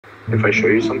If I show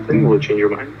you something, will it change your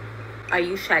mind? Are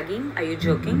you shagging? Are you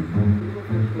joking?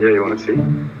 Yeah, you want to see?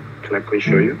 Can I please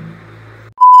show you?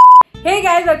 Hey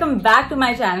guys, welcome back to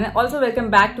my channel. Also welcome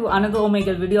back to another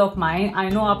Omegle video of mine. I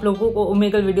know आप लोगों को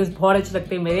Omegle videos बहुत अच्छे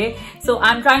लगते हैं मेरे. So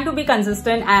I'm trying to be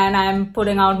consistent and I'm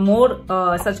putting out more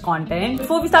such content.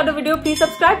 Before we start the video, please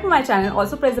subscribe to my channel.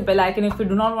 Also press the bell icon if you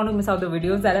do not want to miss out the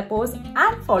videos that I post,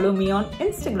 and follow me on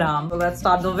Instagram. So let's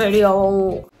start the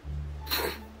video.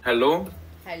 Hello.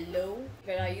 Hello.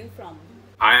 Where are you from?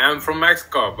 I am from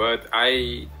Mexico, but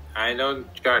I don't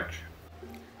judge.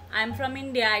 I'm from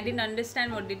India. I didn't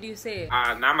understand. What did you say?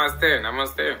 Namaste,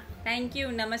 namaste. Thank you.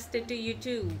 Namaste to you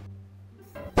too.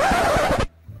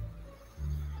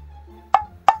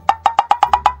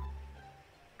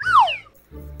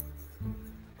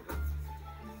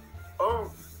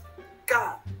 Oh,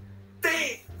 God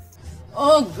damn.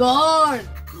 Oh God.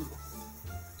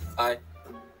 Hi.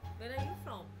 Where are you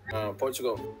from?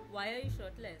 Portugal. Why are you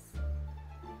shirtless?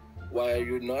 Why are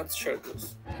you not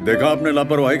shirtless? देखा आपने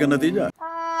लापरवाही का नतीजा.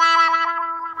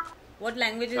 What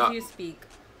languages do you speak?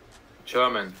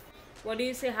 German. What do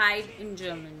you say hi in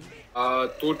German?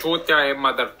 Tu chutya hai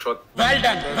mother chut. Well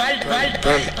done.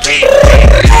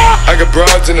 I got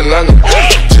broads in Atlanta.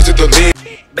 Just to the lean.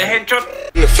 Behen chut.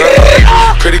 In the family.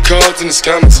 Credit cards in the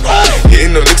scammers.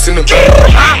 Hitting the licks in the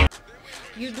back.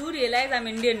 You do realize I'm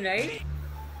Indian, right?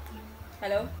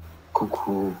 Hello?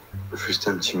 Coucou, juste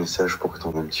un petit message pour que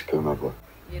t'en aies un petit peu ma voix.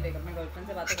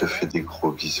 Je te fais des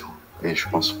gros bisous. Et je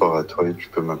pense fort à toi et tu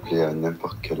peux m'appeler à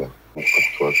n'importe quelle heure. Bon, pour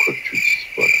toi, quoi que tu dises,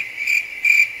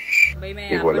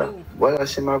 voilà. Et voilà. Voilà,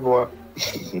 c'est ma voix.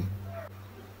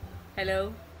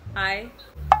 Hello? Hi?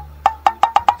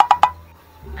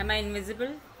 Am I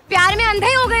invisible? प्यार में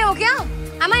अंधे हो गए हो क्या?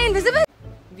 Am I invisible?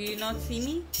 Do you not see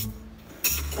me?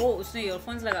 Oh, उसने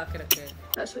earphones लगा के रखे हैं.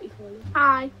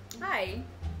 Hi. Hi.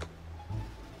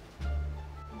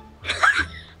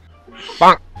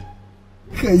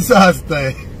 कैसा हंसता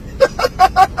है?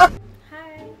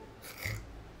 Hi.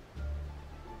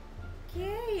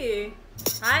 Okay.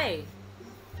 Hi.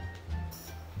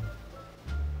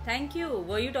 Thank you.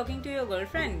 Were you talking to your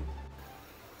girlfriend?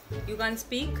 You can't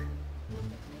speak?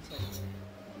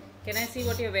 Can I see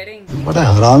what you're wearing? बड़ा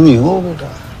हरामी हो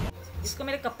बेटा. इसको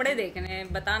मेरे कपड़े देखने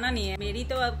हैं, बताना नहीं है. मेरी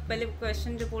तो अब पहले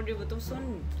क्वेश्चन जो बोल रही वो तो सुन.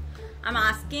 I'm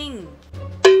asking.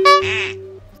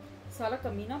 साला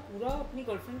कमीना पूरा अपनी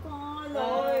गर्लफ्रेंड को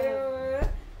लाया.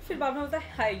 फिर बाद में बोलता है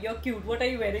hi you are cute, what are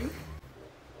you wearing?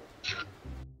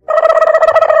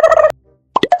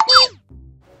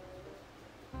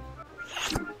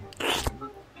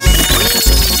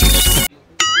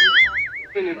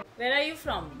 Where are you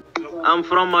from? I'm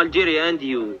from Algeria, and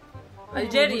you?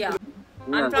 Algeria.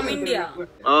 I'm from India.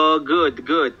 Oh,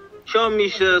 good. Show me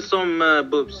some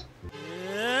boobs.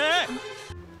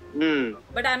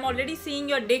 But I'm already seeing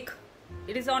your dick.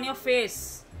 It is on your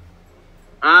face.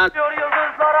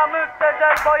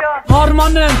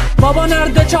 Harmanım, baba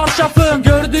nerede çarşafım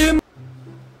gördüğüm.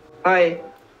 Hi,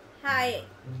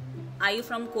 Are you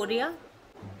from Korea?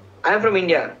 I'm from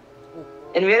India.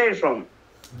 And where are you from?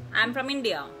 I'm from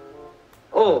India.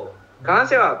 Oh, कहाँ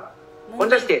से हो आप? कौन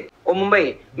सा state? ओ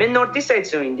मुंबई. मैं north east side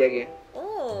से हूँ India के.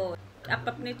 Oh, आप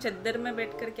अपने चद्दर में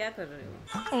बैठकर क्या कर रहे हो?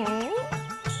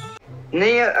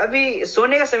 नहीं अभी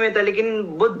सोने का समय था लेकिन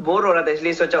बहुत बोर हो रहा था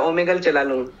इसलिए सोचा ओमेगल चला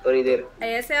लूं थोड़ी देर.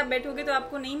 ऐसे आप बैठोगे तो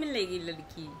आपको नहीं मिलेगी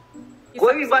लड़की.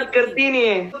 कोई भी बात करती नहीं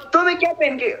है. तो मैं क्या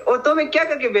पहन के तो मैं क्या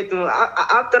करके बैठूं?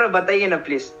 आप थोड़ा बताइए ना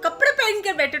प्लीज. कपड़े पहन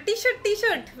कर बैठो. T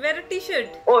shirt where a T shirt.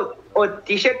 O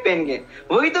T shirt पहन के.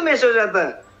 वही तो मैं सोच रहा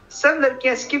था. सब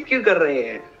लड़कियां स्किप क्यों कर रहे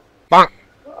हैं?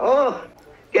 ओह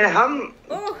क्या हम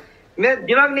मेरा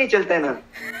दिमाग नहीं चलता है ना.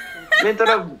 मैं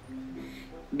थोड़ा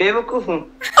बेवकूफ हूँ.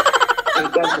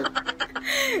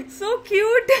 So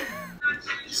cute.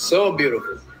 So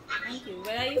beautiful. Thank you.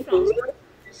 Where are you from?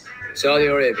 Saudi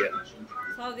Arabia.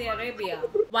 Saudi Arabia.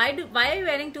 Why are you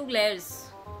wearing two glares?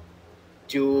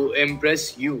 To impress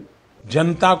you.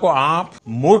 जनता को आप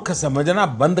मूर्ख समझना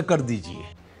बंद कर दीजिए.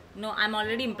 No, I'm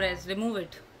already impressed. Remove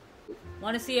it.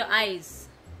 Want to see your eyes?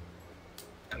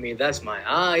 I mean, that's my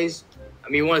eyes. I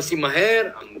mean, you want to see my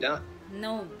hair? I'm done.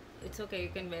 No, it's okay. You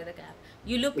can wear the cap.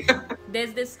 You look.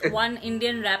 There's this one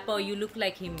Indian rapper. You look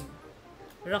like him.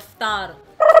 Raftar.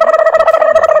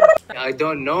 I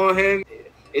don't know him.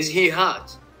 Is he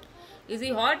hot? Is he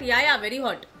hot? Yeah, very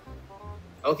hot.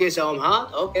 Okay, so I'm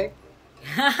hot. Okay.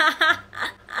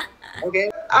 Okay.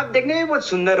 आप देखने में बहुत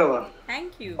सुंदर हो.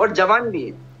 Thank you. और जवान भी.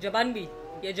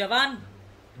 ये जवान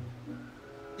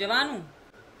हूँ.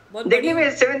 बहुत देखने में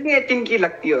 17-18 की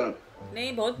लगती हो.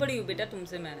 नहीं, बहुत बड़ी हूँ बेटा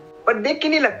तुमसे मैं. पर देख के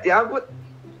नहीं लगती. आप बहुत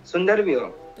सुंदर भी हो.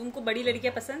 तुमको बड़ी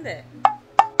लड़कियां पसंद है?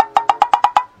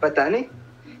 पता नहीं।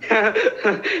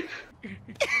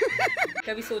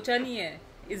 कभी सोचा नहीं है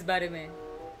इस बारे में?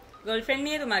 गर्लफ्रेंड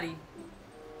नहीं है तुम्हारी?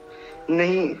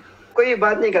 नहीं, कोई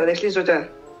बात नहीं कर रहा, इसलिए सोचा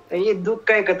ये दुख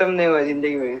का खत्म नहीं हुआ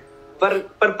जिंदगी में।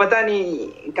 पर पता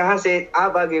नहीं कहाँ से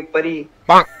आप आगे परी।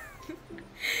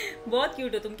 बहुत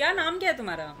क्यूट हो तुम। क्या नाम क्या है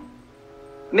तुम्हारा?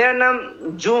 मेरा नाम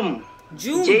जूम।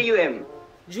 JUM।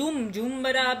 जूम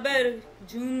बराबर,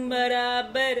 जूम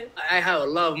बराबर। I have a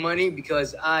lot of money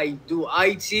because I do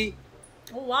IT.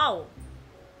 Oh wow.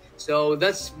 So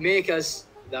that's make us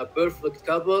the perfect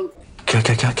couple.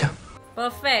 क्या?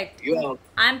 Perfect. Yeah.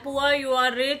 I'm poor, you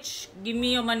are rich. Give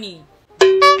me your money.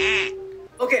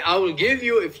 Okay, I will give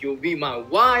you if you be my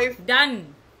wife. Done.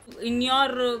 In your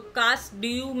caste, do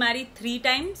you marry 3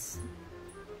 times?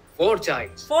 4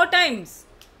 times. 4 times.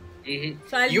 Mhm.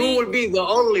 So You will be the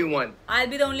only one.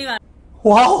 I'll be the only one.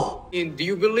 And do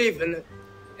you believe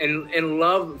in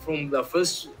love from the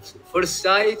first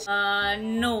sight?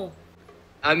 No.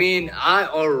 I mean,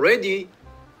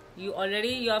 You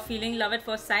are feeling love at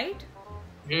first sight?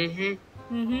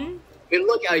 When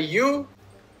look at you,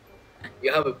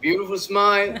 you have a beautiful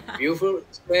smile, beautiful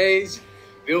face,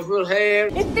 beautiful hair.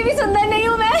 इतनी भी सुंदर नहीं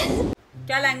हूँ मैं।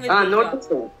 क्या language? हाँ,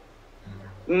 notice है।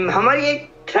 हमारी एक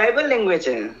ट्राइबल लैंग्वेज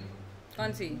है।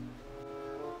 कौन सी?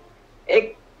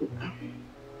 एक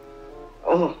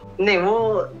ओह नहीं,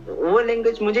 वो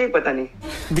लैंग्वेज मुझे ही पता नहीं।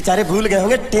 बेचारे भूल गए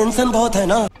होंगे, टेंशन बहुत है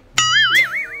ना।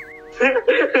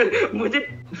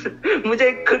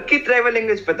 मुझे खुद की ट्राइबल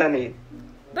लैंग्वेज पता नहीं।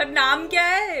 पर नाम क्या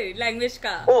है लैंग्वेज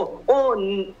का? ओ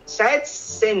शायद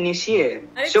से निशी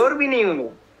है, श्योर भी नहीं हूँ मैं।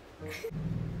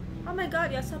 Oh my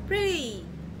God, you're so pretty.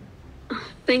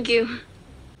 Thank you.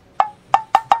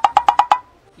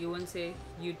 You won't say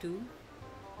you too?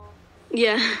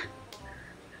 Yeah.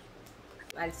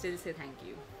 I'll still say thank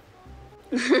you.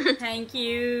 Thank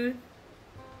you.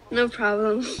 No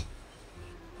problem.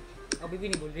 अभी भी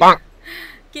नहीं बोल रही।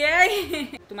 क्या है?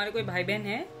 तुम्हारे कोई भाई बहन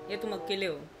है या तुम अकेले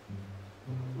हो?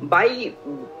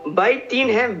 भाई 3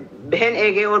 है, बहन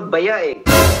 1 है और भैया 1।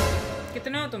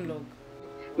 कितने हो तुम लोग?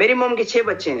 मेरी मॉम के 6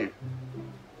 बच्चे हैं।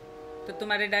 तो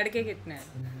तुम्हारे डैड के कितने हैं?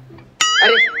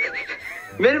 अरे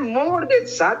मेरे मॉम और के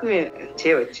साथ में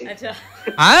 6 बच्चे। अच्छा।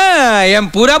 हम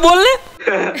पूरा बोल ले।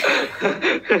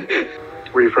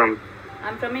 Where you from?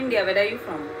 I'm from India. Where are you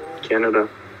from? Canada.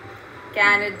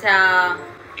 Canada.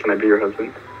 Can I be your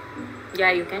husband?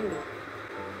 Yeah, you can do.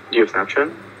 Do you have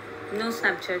Snapchat? No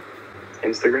Snapchat.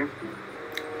 Instagram?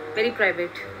 Very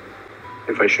private.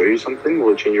 If I show you something,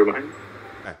 will it change your mind?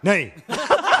 नहीं।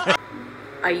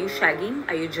 Are you shagging?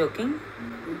 Are you joking?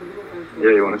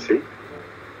 Yeah, you want to see?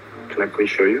 Can I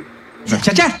please show you?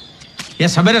 चाचा, ये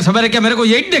सवेरे क्या मेरे को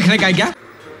यही देखने का है क्या?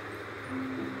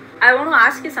 I want to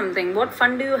ask you something. What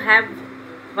fun do you have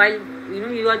while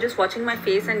you are just watching my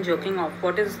face and joking off?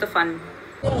 What is the fun?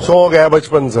 सो गया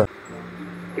बचपन से।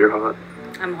 You're hot.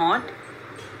 I'm hot.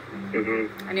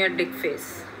 Mm-hmm. And you're dick face.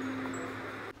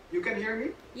 You can hear me?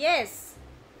 Yes.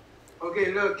 Okay,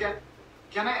 look,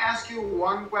 can I ask you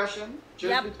one question?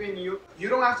 Just Yep. between you. You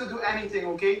don't have to do anything,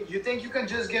 okay? You think you can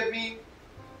just give me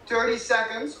 30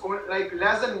 seconds or like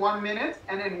less than 1 minute,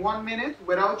 and in 1 minute,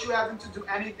 without you having to do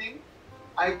anything,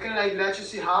 I can like let you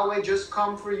see how I just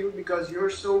come for you because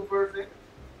you're so perfect.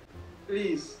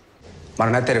 Please.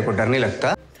 मरना तेरे को डर नहीं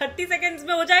लगता? 30 seconds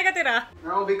में हो जाएगा तेरा?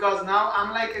 No, because now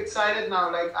I'm like excited now.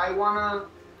 Like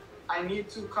I need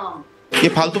to come. ये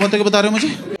फालतू बातें क्यों बता रहे हो मुझे?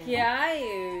 क्या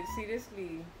है? Seriously.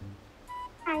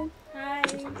 Hi.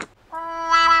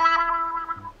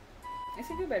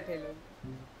 ऐसे क्यों बैठे लोग?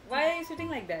 Why are you sitting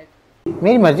like that?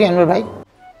 मेरी मर्जी अनवर भाई।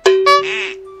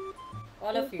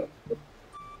 All of you.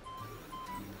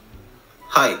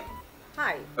 Hi.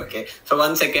 Hi. Okay. So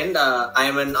 1 second. I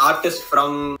am an artist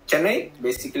from Chennai,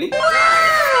 basically.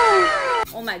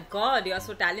 Oh my God, you are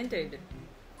so talented.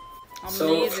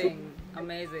 Amazing.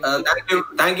 Amazing.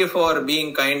 Thank you for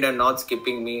being kind and not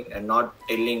skipping me and not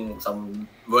telling some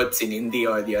words in Hindi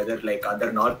or the other like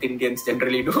other North Indians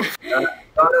generally do. You're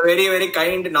a very, very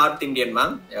kind North Indian,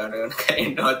 ma'am. You're a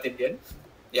kind North Indian.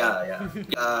 Yeah.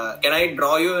 Can I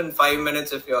draw you in 5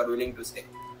 minutes if you are willing to stay?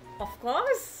 Of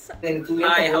course.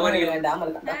 Hi, how are you?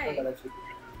 Hi.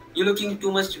 You're looking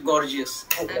too much gorgeous.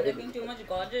 I'm looking too much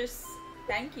gorgeous.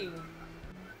 Thank you.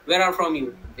 Where are from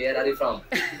you? Where are you from?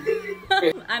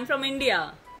 I'm from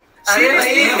India.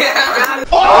 Seriously?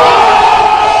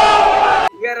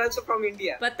 We are also from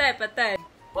India. पता है.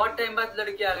 बहुत time बाद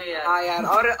लड़की आ गई यार। हाँ यार,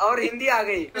 और हिंदी आ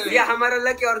गई। ये हमारा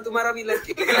लक है और तुम्हारा भी लक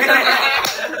है।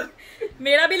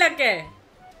 मेरा भी लक है।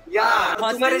 यार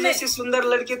तुम्हारे जैसी सुंदर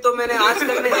लड़की तो मैंने आज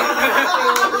तक नहीं।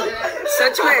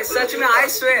 सच में I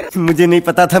swear। मुझे नहीं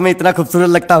पता था मैं इतना खूबसूरत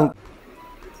लगता हूँ।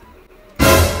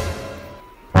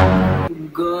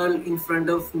 Girl in front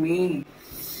of me.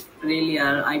 Really,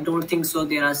 I don't think so.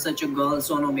 There are such a girls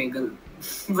on Omegle.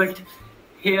 But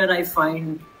here I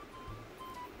find.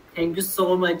 Thank you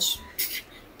so much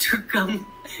to come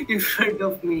in front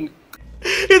of me.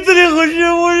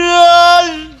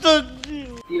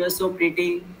 You are so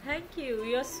pretty. Thank you.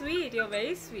 You're sweet. You're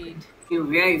very sweet.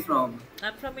 Where are you from?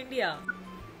 I'm from India.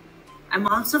 I'm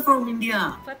also from India.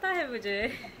 पता है मुझे.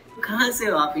 कहाँ से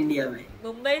हो आप India में?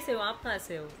 मुंबई से हो. आप कहाँ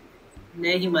से हो?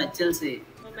 मैं हिमाचल से.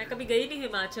 मैं कभी गई नहीं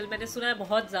हिमाचल. मैंने सुना है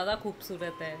बहुत ज़्यादा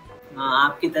खूबसूरत है. हाँ,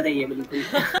 आपकी तरह ही है बिल्कुल.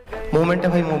 मोमेंट है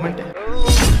भाई, मोमेंट है.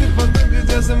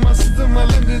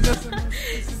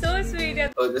 So sweet.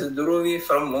 So this is Dhruvi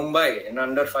from Mumbai in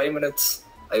under 5 minutes.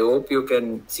 I hope you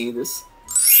can see this.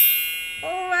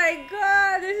 Oh my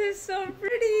God, this is so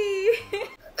pretty.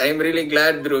 I'm really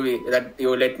glad, Dhruvi, that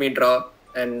you let me draw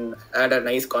and had a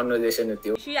nice conversation with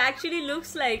you. She actually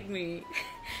looks like me,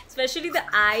 especially the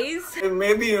eyes.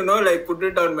 Maybe, like put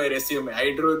it on my resume.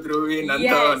 I drew Dhruvi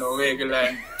Nanda on Omegle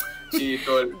and she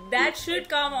told. That should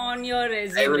come on your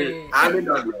resume. I will add it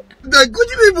on.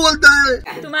 कुछ भी बोलता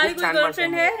है. तुम्हारी कोई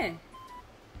girlfriend है?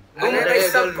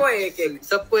 सबको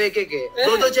एक एक है.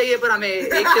 दो चाहिए पर हमें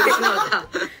एक से कुछ नहीं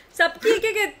होता. सबकी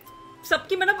एक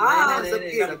सबकी मतलब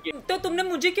तो तुमने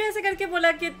मुझे क्यों ऐसे करके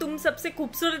बोला कि तुम सबसे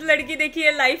खूबसूरत लड़की देखी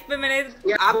है लाइफ में? मैंने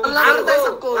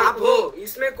सबको आप हो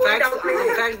इसमें कोई डाउट नहीं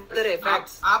है.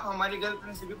 फैक्ट्स. आप हमारी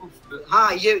गर्लफ्रेंड से भी खूबसूरत.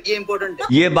 हाँ, ये इम्पोर्टेंट है.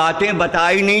 ये बातें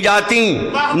बताई नहीं जाती,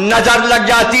 नजर लग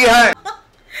जाती है.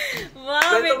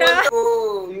 वाह बेटा. वो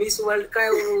मिस वर्ल्ड का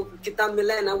वो किताब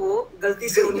मिला है ना, वो गलती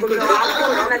से उनको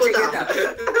मिलना चाहिए था.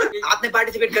 आपने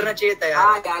पार्टिसिपेट करना चाहिए था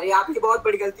यार. यार ये आपकी बहुत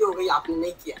बड़ी गलती हो गई, आपने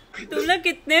नहीं किया. तुम लोग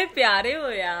कितने प्यारे हो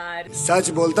यार. सच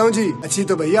बोलता हूँ जी, अच्छी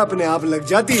तो भैया अपने आप लग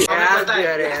जाती है.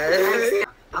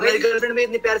 हमारी गर्लफ्रेंड भी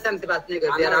इतनी प्यार से हमसे बात नहीं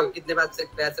करती यार. आप कितने प्यार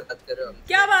से बात कर रहे हो.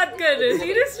 क्या बात कर रहे हो?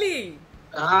 सीरियसली?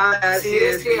 हाँ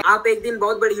सीरियसली. आप एक दिन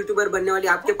बहुत बड़ी यूट्यूबर बनने वाली.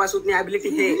 आपके पास उतनी एबिलिटी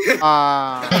है.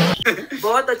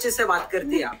 बहुत अच्छे से बात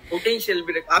करती है. आप पोटेंशियल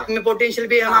भी, आप में पोटेंशियल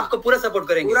भी है. हम आपको पूरा सपोर्ट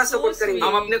करेंगे. पूरा सपोर्ट करेंगे.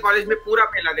 हम अपने कॉलेज में पूरा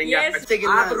फैला देंगे.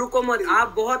 आप रुको मत.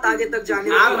 आप बहुत आगे तक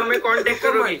जाने. आप हमें कांटेक्ट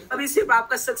करो. अभी सिर्फ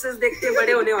आपका सक्सेस देखते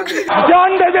बड़े होने वाले.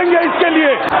 जान दे देंगे इसके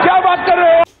लिए. क्या बात कर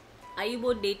रहे हो? Are you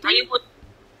both dating?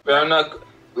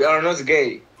 We are not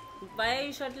gay. Why are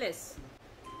you shirtless?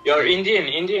 You are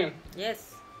Indian. Yes.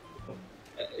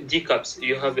 D cups.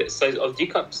 You have the size of D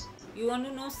cups. You want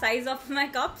to know size of my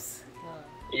cups?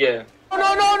 Yeah. No.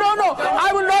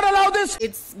 I will not allow this.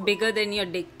 It's bigger than your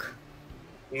dick.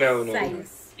 No.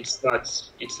 Size. It's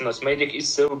not. My dick is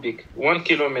so big. 1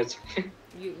 kilometer.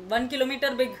 1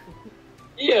 kilometer big.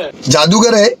 Yeah.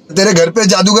 जादूगर है. तेरे घर पे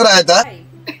जादूगर आया था.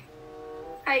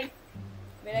 Hi.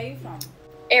 Where are you from?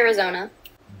 Arizona.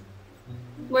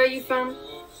 Where are you from?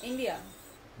 India.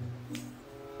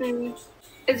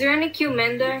 Is there any cute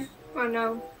men there or no?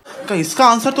 क्या इसका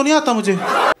आंसर तो नहीं आता मुझे.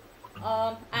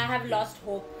 I have lost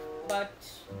hope, but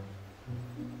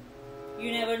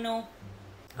you never know.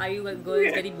 Are you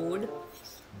girls very bored?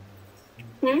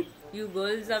 You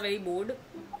girls are very bored.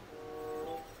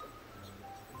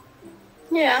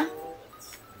 Yeah.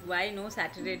 Why no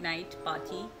Saturday night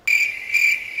party?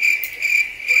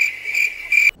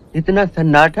 इतना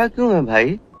सन्नाटा क्यों है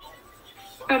भाई?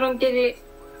 I don't get it.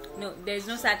 No, there's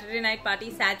no Saturday night party.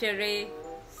 Saturday.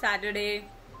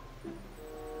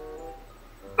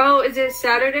 Oh, is it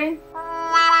Saturday?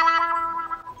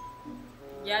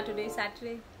 Yeah, today is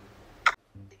Saturday.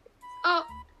 Oh.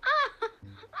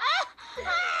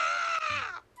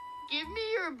 Give me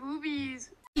your boobies.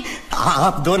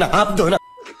 आप दो ना. You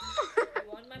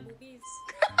want my boobies?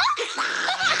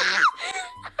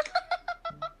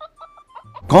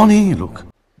 कौन है ये लोग?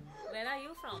 Where are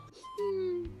you from?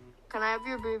 Can I have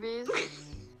your boobies?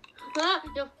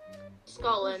 No.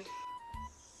 Scotland.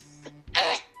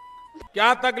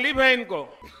 क्या तकलीफ है इनको?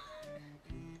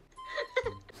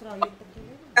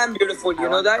 I'm beautiful. You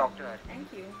know that?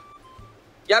 Thank you.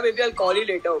 Yeah, baby. I'll call you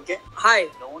later. Okay. Hi.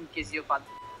 Don't kiss your father.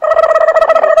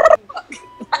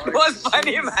 That was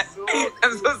funny, man.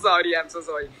 I'm so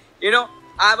sorry. You know,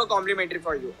 I have a complimentary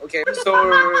for you. Okay. So,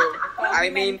 I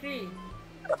mean,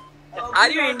 are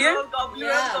you Indian?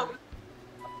 Yeah.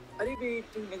 अरे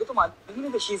मेरे को तो मालूम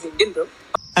नहीं था she's Indian bro.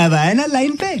 अब आया ना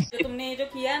लाइन पे. जो तुमने जो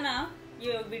किया ना,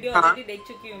 ये वीडियो ऑलरेडी देख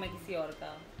चुकी हूँ मैं किसी और का.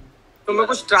 तो मैं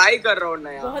कुछ ट्राई कर रहा हूँ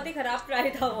नया. बहुत ही खराब ट्राई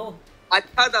था वो.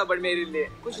 अच्छा था बट मेरे लिए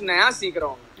कुछ नया सीख रहा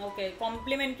हूँ. Okay,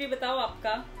 complimentary बताओ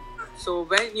आपका. So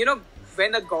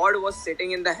when the God was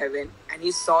sitting in the heaven and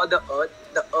he saw the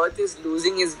earth is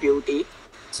losing its beauty,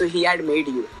 so he had made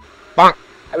you.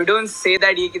 अभी don't say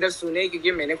that ये किधर सुने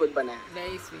क्योंकि मैंने खुद बनाया.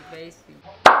 Very sweet, very sweet.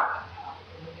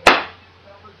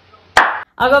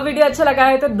 अगर वीडियो अच्छा लगा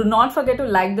है तो do not forget to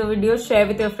like the video, share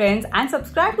with your friends and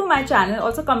subscribe to my channel.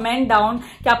 Also comment down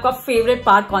कि आपका फेवरेट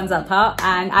पार्ट कौन सा था.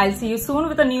 And I will see you soon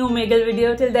with a new Omegle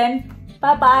video. Till then,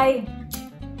 bye bye.